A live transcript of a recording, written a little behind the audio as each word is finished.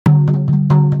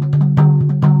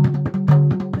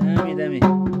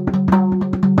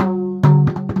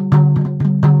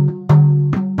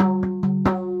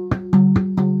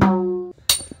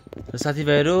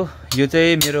साथीभाइहरू यो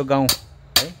चाहिँ मेरो गाउँ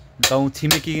है, गाउँ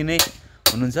छिमेकी नै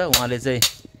हुनुहुन्छ। उहाँले चाहिँ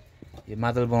यो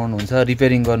मादल बनाउनुहुन्छ,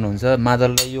 रिपेयरिङ गर्नुहुन्छ।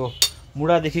 मादललाई यो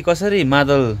मुढादेखि कसरी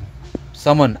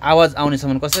मादलसम्म आवाज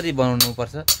आउनेसम्म कसरी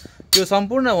बनाउनुपर्छ त्यो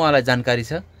सम्पूर्ण उहाँलाई जानकारी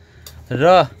छ।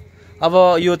 र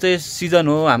अब यो चाहिँ सिजन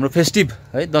हो हाम्रो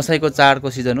फेस्टिभ है, दसैँको चाडको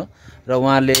सिजन हो र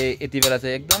उहाँले यति बेला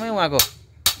चाहिँ एकदमै उहाँको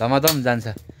धमाधम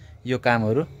जान्छ यो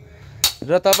कामहरू।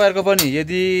 र तपाईँहरूको पनि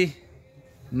यदि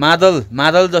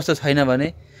मादल जस्तो छैन भने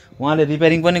उहाँले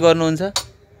रिपेयरिङ पनि गर्नुहुन्छ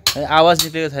है, आवाज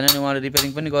निक्लेको छैन भने उहाँले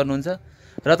रिपेयरिङ पनि गर्नुहुन्छ।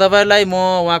 र तपाईँहरूलाई म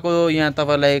उहाँको यहाँ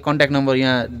तपाईँहरूलाई कन्ट्याक्ट नम्बर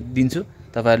यहाँ दिन्छु,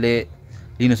 तपाईँहरूले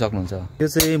लिन सक्नुहुन्छ। यो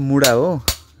चाहिँ मुढा हो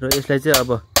र यसलाई चाहिँ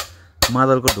अब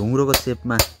मादलको ढुङ्ग्रोको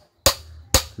सेपमा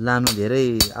लानु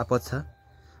धेरै आपत छ।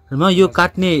 म यो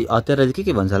काट्ने हतियारले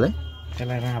के भन्छ होला है?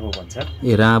 त्यसलाई राँबो भन्छ।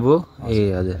 ए राँबो,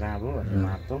 ए हजुर राँबो अनि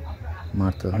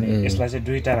मार्तो। अनि यसलाई चाहिँ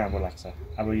दुईटा राँबो लाग्छ।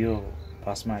 अब यो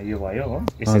फर्स्टमा यो भयो हो,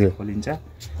 यसरी खोलिन्छ।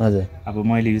 हजुर। अब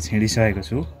मैले यो छेडिसकेको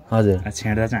छु। हजुर।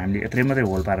 छेड्दा चाहिँ हामीले यत्रै मात्रै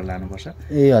होल पारेर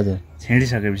लानुपर्छ। ए हजुर।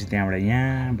 छेडिसकेपछि त्यहाँबाट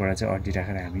यहाँबाट चाहिँ अड्डी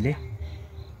राखेर हामीले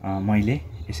मैले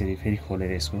यसरी फेरि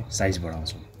खोलेर यसको साइज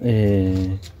बढाउँछु।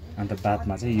 ए अन्त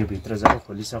बादमा चाहिँ यो भित्र जब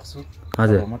खोलिसक्छु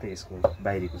हजुर तब मात्रै यसको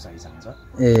बाहिरीको साइज आउँछ।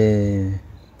 ए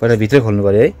पहिला भित्रै खोल्नु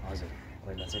पर्यो है? हजुर,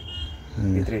 पहिला चाहिँ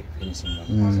भित्रै फिनिसिङ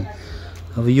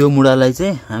गर्नुपर्छ। अब यो मुढालाई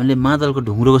चाहिँ हामीले मादलको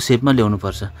ढुङ्ग्रोको सेपमा ल्याउनु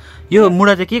पर्छ। यो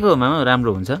मुढा चाहिँ के को मामा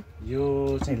राम्रो हुन्छ? यो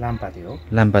चाहिँ लाम्पाते हो।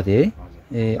 लाम्पाते है?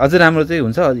 ए अझै राम्रो चाहिँ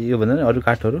हुन्छ यो भन्दा नि अरू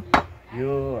काठहरू?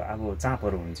 यो अब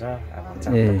चाँपहरू हुन्छ, अब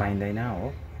चाँप त पाइँदैन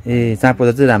हो। ए चाँपो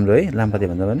चाहिँ राम्रो है लाम्पाते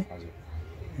भन्दा पनि? हजुर।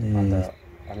 अन्त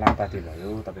लाम्पाते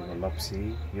भयो तपाईँको लप्सी,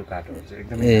 यो काठहरू चाहिँ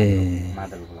एकदमै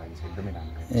मादलको लागि चाहिँ एकदमै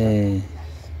राम्रो हुन्छ। ए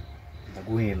अन्त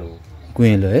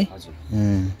गुहेलो है? हजुर,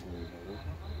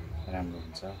 राम्रो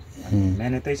हुन्छ। अनि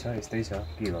मेहनतै छ, यस्तै छ,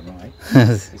 के गर्नु है,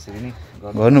 यसरी नै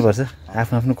गर्नुपर्छ।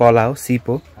 आफ्नो आफ्नो कला हो, सिप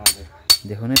हो, हजुर,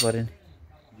 देखाउनै पर्यो नि।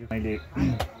 यो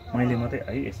मैले मात्रै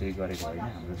है यसरी गरेको होइन,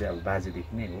 हाम्रो चाहिँ अब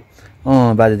बाजेदेखि नै हो।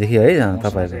 बाजेदेखि है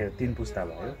तपाईँहरू? 3 पुस्ता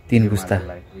भयो। 3 पुस्ता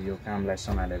यो कामलाई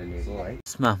सम्हालेर लिएको है।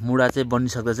 यसमा मुढा चाहिँ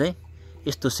बनिसक्दा चाहिँ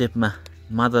यस्तो सेपमा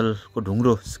मादलको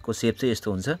ढुङ्ग्रोको सेप चाहिँ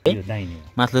यस्तो हुन्छ। यो दाहिने हो,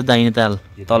 माथिल्लो दाहिने ताल,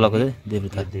 तलको चाहिँ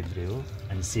देब्रे हो।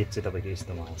 अनि सेप चाहिँ तपाईँको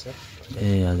यस्तोमा आउँछ।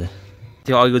 ए हजुर।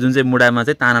 त्यो अघिको जुन चाहिँ मुढामा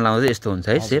चाहिँ ताना लाउँदा चाहिँ यस्तो हुन्छ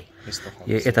है सेप?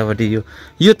 यतापट्टि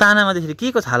यो तानामा देखेर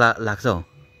के को छाला लाग्छ हौ?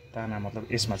 ताना मतलब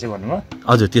यसमा चाहिँ भन्नुभयो?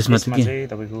 हजुर, त्यसमा चाहिँ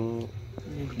तपाईँको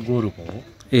गोरुको हो।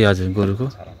 ए हजुर, गोरुको।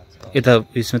 यता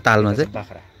यसमा तालमा चाहिँ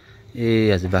बाख्रा।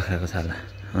 ए हजुर, बाख्राको छाला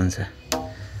हुन्छ।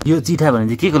 यो चिठा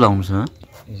भने चाहिँ के को लाउनु छ?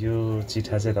 यो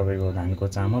चिठा चाहिँ तपाईँको धानको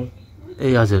चामल।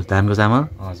 ए हजुर, धानको चामल।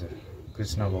 हजुर,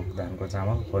 कृष्णभोग धानको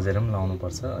चामल खोजेर पनि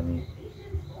लाउनुपर्छ। अनि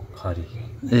खरी।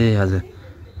 ए हजुर।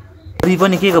 खरी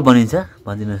पनि के को बनिन्छ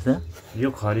भनिदिनुहोस् त?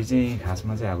 यो खरी चाहिँ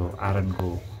खासमा चाहिँ अब आइरनको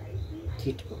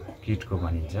किटको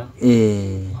बनिन्छ।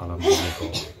 ए फलम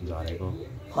झरेको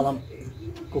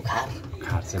फलमको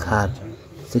खार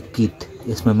चाहिँ किट।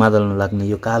 यसमा मादलमा लाग्ने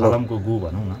यो कालो फलमको गु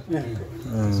भनौँ न।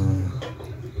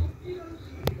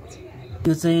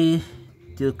 त्यो चाहिँ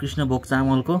त्यो कृष्णभोग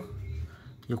चामलको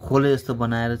यो खोले जस्तो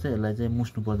बनाएर चाहिँ यसलाई चाहिँ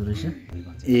मुस्नु पर्दो रहेछ।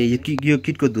 ए यो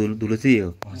किटको धुलो चाहिँ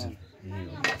हो? हजुर,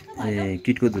 ए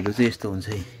किटको धुलो चाहिँ यस्तो हुन्छ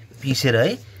है, पिसेर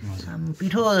है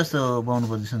पिठो जस्तो बनाउनु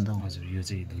पर्दैछ नि त? हजुर, यो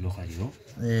चाहिँ धुलो खरी हो।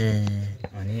 ए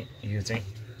अनि यो चाहिँ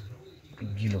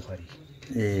गिलो खरी।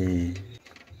 ए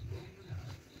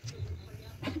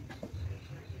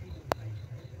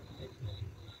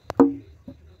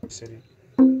यसरी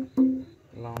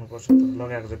लाउनुपर्छ।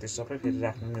 लगाएको जति सबै फेरि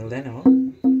राख्नु मिल्दैन हो।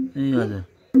 ए हजुर।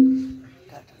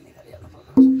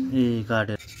 ए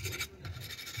काटेर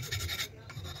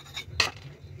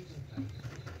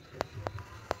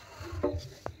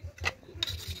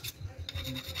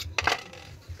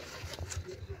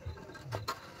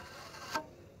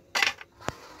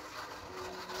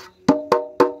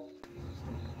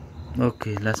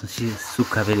ओके। लास्टमा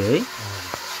सुक्खा फेरि है?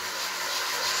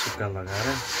 सुक्खा लगाएर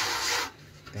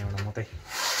त्यहाँबाट मात्रै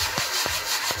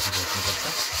झोक्नुपर्छ।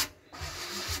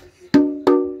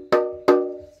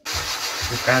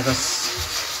 त्यो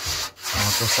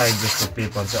कागजको साइज जस्तो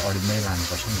पेपर चाहिँ अडिमै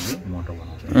लानुपर्छ नि, मोटो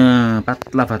बनाउँछ।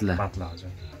 पातला पातला पातला हजुर।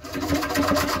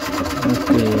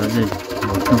 ओके हजुर,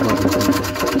 भोग्नुपर्छ।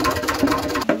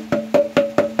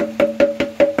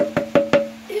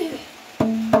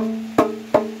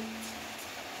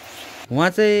 उहाँ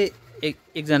चाहिँ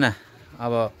एकजना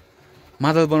अब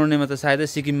मादल बनाउनेमा त सायदै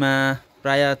सिक्किममा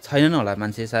प्रायः छैनन् होला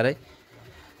मान्छे साह्रै।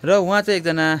 र उहाँ चाहिँ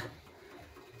एकजना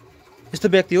यस्तो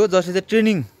व्यक्ति हो जसले चाहिँ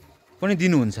ट्रेनिङ पनि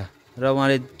दिनुहुन्छ। र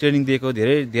उहाँले ट्रेनिङ दिएको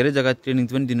धेरै जग्गा ट्रेनिङ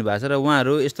पनि दिनुभएको छ। र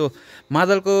उहाँहरू यस्तो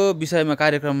मादलको विषयमा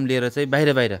कार्यक्रम लिएर चाहिँ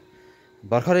बाहिर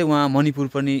भर्खरै उहाँ मणिपुर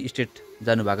पनि स्टेट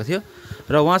जानुभएको थियो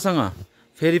र उहाँसँग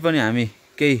फेरि पनि हामी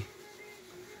केही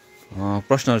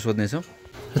प्रश्नहरू सोध्नेछौँ।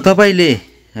 तपाईँले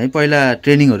है पहिला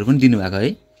ट्रेनिङहरू पनि दिनुभएको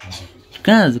है?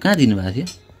 कहाँ दिनुभएको थियो?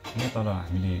 यहाँ तल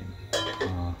हामीले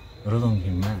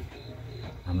रोदोङखिममा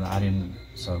हाम्रो आर्यन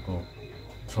सरको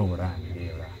थ्रुबाट हामीले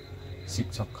एउटा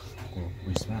शिक्षकको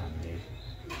उयसमा हामीले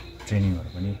ट्रेनिङहरू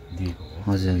पनि दिएको हो।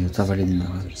 हजुर हजुर, तपाईँले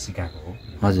दिनुभएको? हजुर, सिकाएको हो।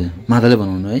 हजुर, माताले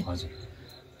बनाउनु है? हजुर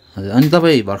हजुर। अनि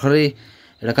तपाईँ भर्खरै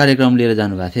एउटा कार्यक्रम लिएर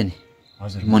जानुभएको थियो नि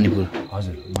हजुर, मणिपुर?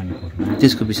 हजुर, मणिपुर।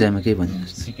 त्यसको विषयमा केही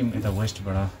भनिदिनुहोस्। सिक्किम यता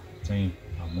वेस्टबाट चाहिँ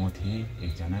म थिएँ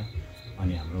एकजना,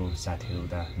 अनि हाम्रो साथीहरू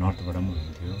उता नर्थबाट पनि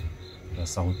हुनुहुन्थ्यो र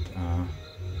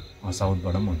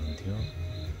साउथबाट पनि हुनुहुन्थ्यो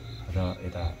र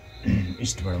यता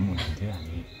इस्टबाट पनि हुनुहुन्थ्यो।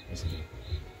 हामी यसरी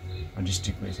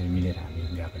डिस्ट्रिक्टको यसरी मिलेर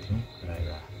हामी गएका थियौँ र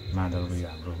एउटा मादलको यो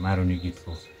हाम्रो मारुनी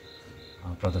गीतको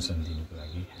प्रदर्शन दिनुको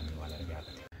लागि हामी उहाँलाई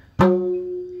गएका थियौँ।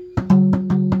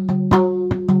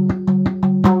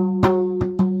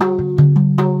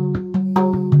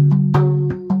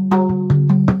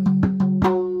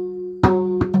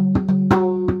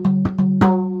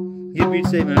 यो बिट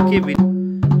चाहिँ के बिट?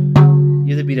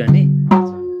 यो चाहिँ बिरानी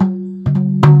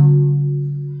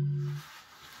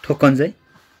ठोक्कन चाहिँ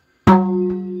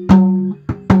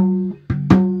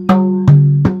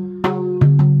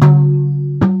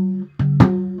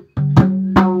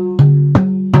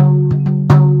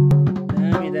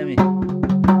दामी दामी।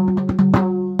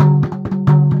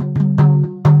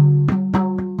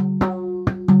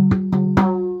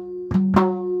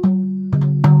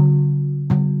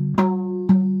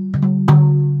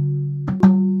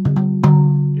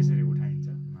 यसरी उठाइन्छ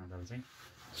मादल चाहिँ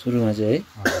सुरुमा चाहिँ है?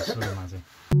 सुरुमा चाहिँ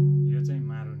यो चाहिँ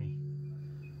मारुनी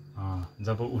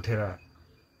जब उठेर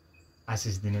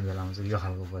आशिष दिने बेलामा चाहिँ यो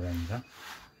खालको बजाइन्छ।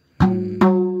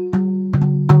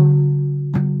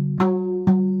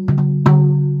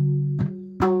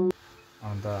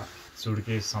 अन्त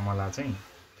चुड्के समला चाहिँ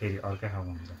फेरि अर्कै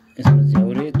खालको हुन्छ। यसमा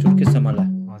झ्याउरे चुड्के समला।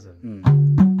 हजुर,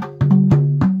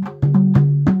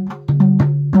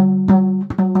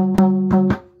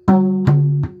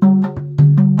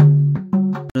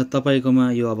 र तपाईँकोमा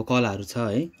यो अब कलाहरू छ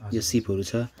है, यो सिपहरू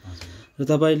छ हजुर। र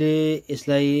तपाईँले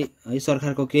यसलाई है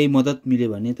सरकारको केही मद्दत मिल्यो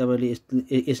भने तपाईँले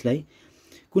यसलाई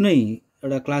कुनै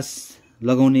एउटा क्लास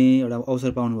लगाउने एउटा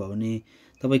अवसर पाउनुभयो भने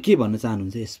तपाईँ के भन्न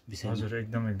चाहनुहुन्छ यस विषयमा? हजुर,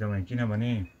 एकदमै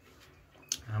किनभने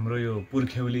हाम्रो यो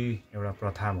पुर्ख्यौली एउटा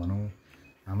प्रथा भनौँ,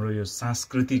 हाम्रो यो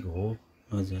सांस्कृतिक हो।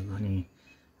 हजुर। अनि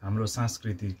हाम्रो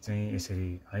सांस्कृतिक चाहिँ यसरी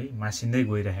है मासिँदै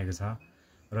गइरहेको छ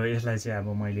र यसलाई चाहिँ अब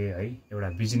मैले है एउटा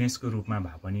बिजनेसको रूपमा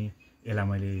भए पनि यसलाई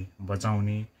मैले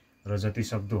बचाउने र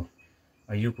जतिसक्दो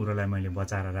यो कुरोलाई मैले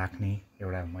बचाएर राख्ने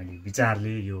एउटा मैले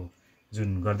विचारले यो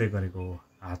जुन गर्दै गरेको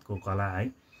हातको कला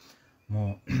है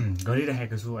म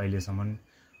गरिरहेको छु अहिलेसम्म।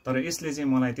 तर यसले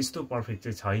चाहिँ मलाई त्यस्तो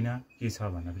पर्फेक्ट चाहिँ छैन। के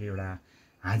छ भन्दाखेरि एउटा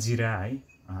हाजिरा है,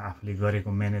 आफूले गरेको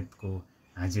मेहनतको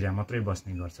हाजिरा मात्रै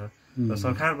बस्ने गर्छ र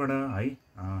सरकारबाट है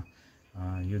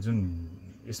यो जुन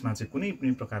यसमा चाहिँ कुनै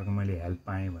पनि प्रकारको मैले हेल्प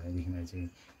पाएँ भनेदेखिलाई चाहिँ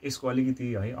यसको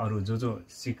अलिकति है अरू जो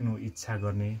सिक्नु इच्छा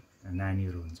गर्ने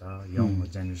नानीहरू हुन्छ, यङ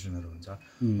जेनेरेसनहरू हुन्छ,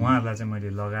 उहाँहरूलाई चाहिँ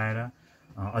मैले लगाएर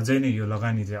अझै नै यो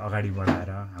लगानी चाहिँ अगाडि बढाएर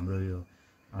हाम्रो यो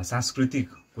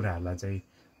सांस्कृतिक कुराहरूलाई चाहिँ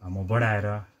म बढाएर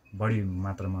बढी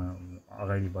मात्रामा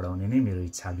अगाडि बढाउने नै मेरो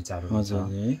इच्छा विचारहरू छ।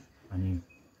 अनि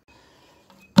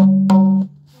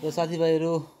यो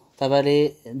साथीभाइहरू तपाईँले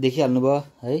देखिहाल्नुभयो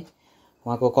है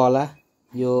उहाँको कला।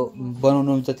 यो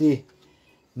बनाउनु जति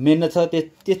मेहनत छ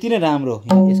त्यति नै राम्रो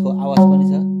यसको आवाज पनि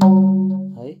छ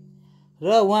है। र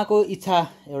उहाँको इच्छा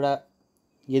एउटा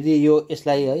यदि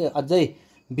यसलाई है अझै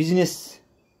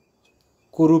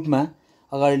बिजनेसको रूपमा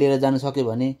अगाडि लिएर जान सक्यो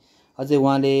भने अझै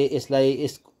उहाँले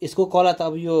यसको कला त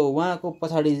अब यो उहाँको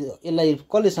पछाडि यसलाई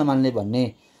कसले सम्हाल्ने भन्ने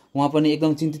उहाँ पनि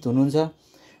एकदम चिन्तित हुनुहुन्छ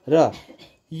र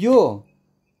यो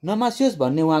नमासियोस्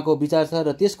भन्ने उहाँको विचार छ।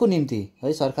 र त्यसको निम्ति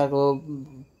है सरकारको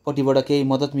पट्टिबाट केही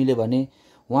मद्दत मिल्यो भने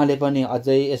उहाँले पनि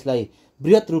अझै यसलाई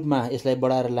बृहत रूपमा यसलाई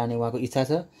बढाएर लाने उहाँको इच्छा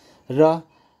छ। र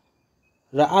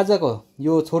आजको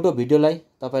यो छोटो भिडियोलाई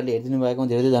तपाईँले हेरिदिनु भएकोमा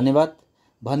धेरै धेरै धन्यवाद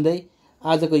भन्दै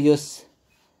आजको यस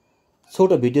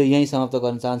छोटो भिडियो यहीँ समाप्त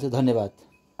गर्न चाहन्छु। धन्यवाद।